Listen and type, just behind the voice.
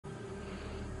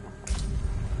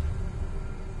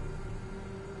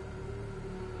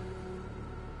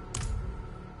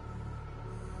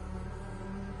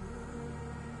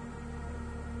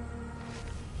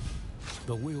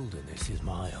The wilderness is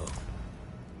my home,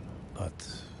 but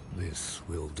this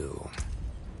will do.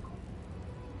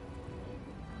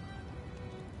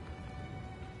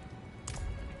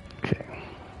 Okay.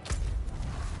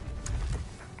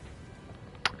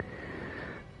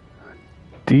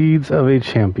 Deeds of a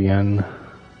Champion.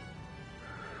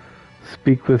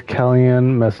 Speak with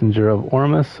Kallian, messenger of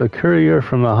Ormus. A courier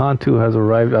from the Hantu has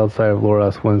arrived outside of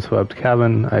Loras' windswept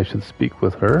cabin. I should speak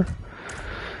with her.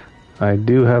 I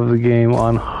do have the game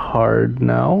on hard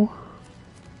now,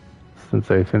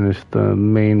 since I finished the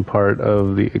main part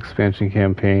of the expansion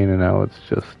campaign, and now it's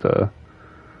just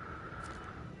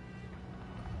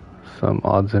some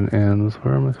odds and ends.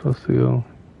 Where am I supposed to go?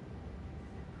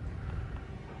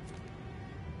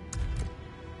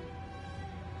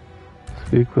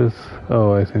 Speak with...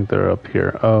 Oh, I think they're up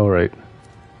here. Oh, right.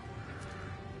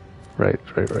 Right.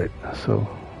 So,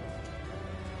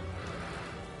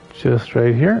 just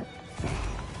right here.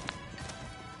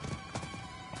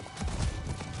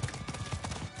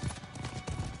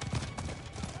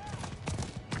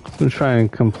 I'm trying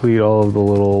to complete all of the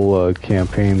little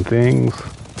campaign things.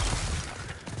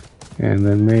 And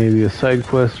then maybe a side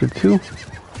quest or two.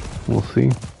 We'll see.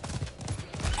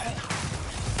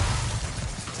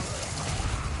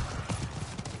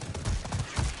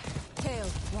 Hail,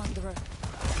 wanderer.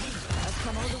 I've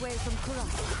come all the way from Kurat.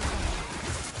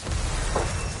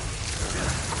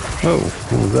 Oh,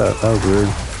 what was that? That was weird.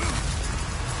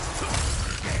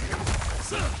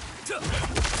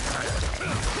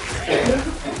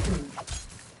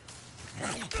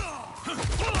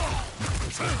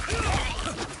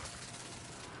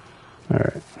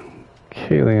 Alright.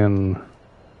 Kallian.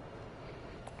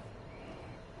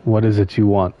 What is it you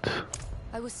want?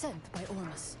 I was sent by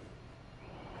Ormus.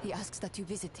 He asks that you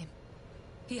visit him.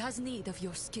 He has need of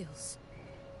your skills.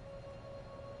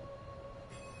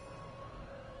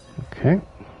 Okay.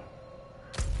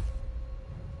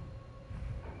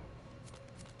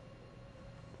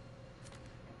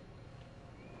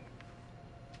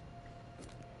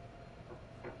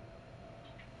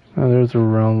 Oh, there's a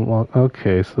realm walk.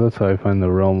 Okay, so that's how I find the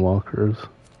realm walkers.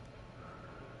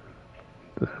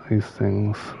 These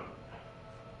things.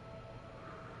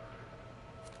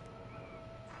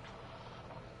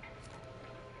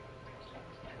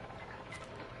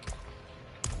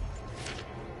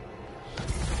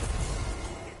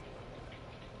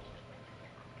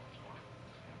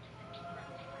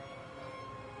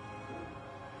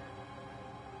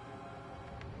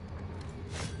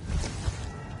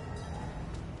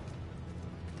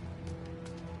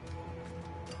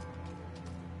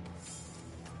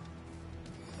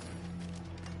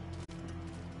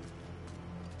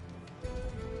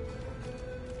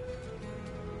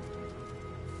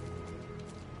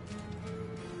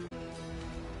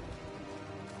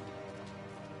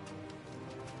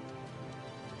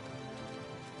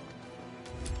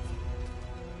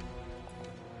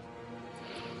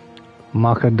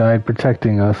 Maka died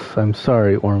protecting us. I'm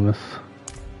sorry, Ormus.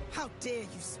 How dare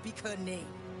you speak her name?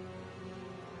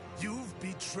 You've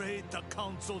betrayed the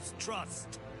Council's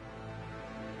trust.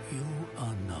 You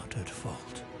are not at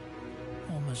fault.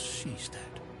 Ormus sees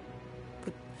that.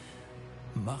 But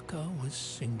Maka was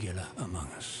singular among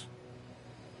us.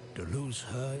 To lose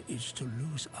her is to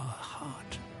lose our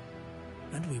heart.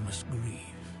 And we must grieve.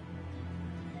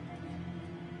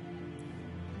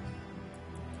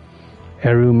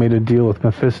 Eru made a deal with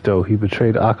Mephisto. He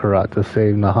betrayed Akarat to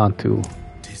save Nahantu.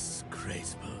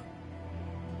 Disgraceful.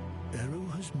 Eru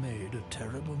has made a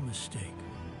terrible mistake.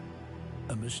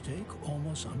 A mistake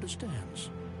Ormus understands.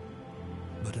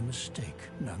 But a mistake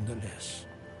nonetheless.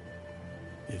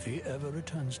 If he ever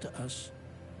returns to us,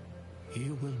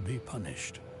 he will be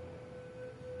punished.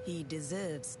 He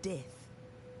deserves death.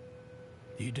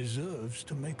 He deserves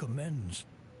to make amends.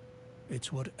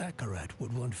 It's what Akarat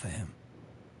would want for him.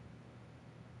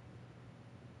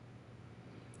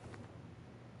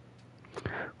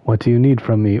 What do you need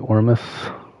from me, Ormus?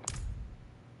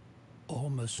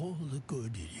 Almost all the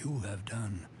good you have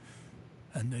done,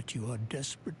 and that you are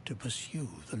desperate to pursue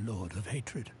the Lord of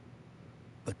Hatred.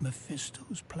 But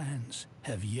Mephisto's plans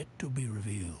have yet to be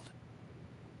revealed.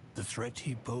 The threat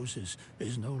he poses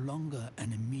is no longer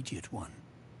an immediate one.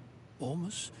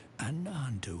 Ormus and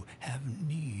Nahantu have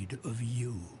need of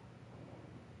you.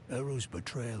 Eru's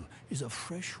betrayal is a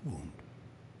fresh wound,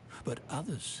 but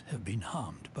others have been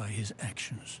harmed by his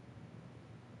actions.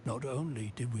 Not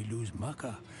only did we lose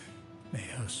Maka, may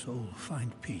her soul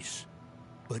find peace,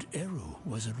 but Eru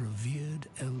was a revered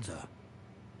elder.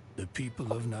 The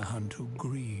people of Nahantu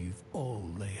grieve all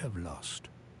they have lost.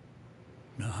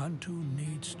 Nahantu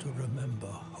needs to remember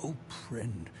hope,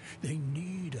 friend. They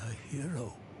need a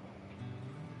hero.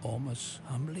 Ormus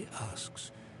humbly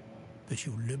asks that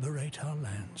you liberate our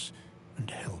lands and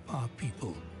help our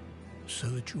people, so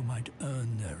that you might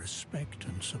earn their respect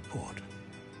and support.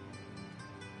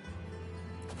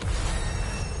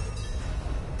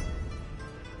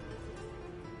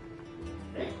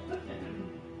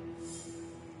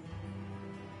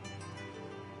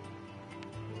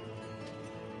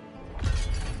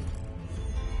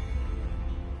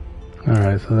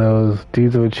 Alright, so that was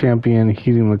Deeds of a Champion,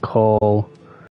 Heeding the Call,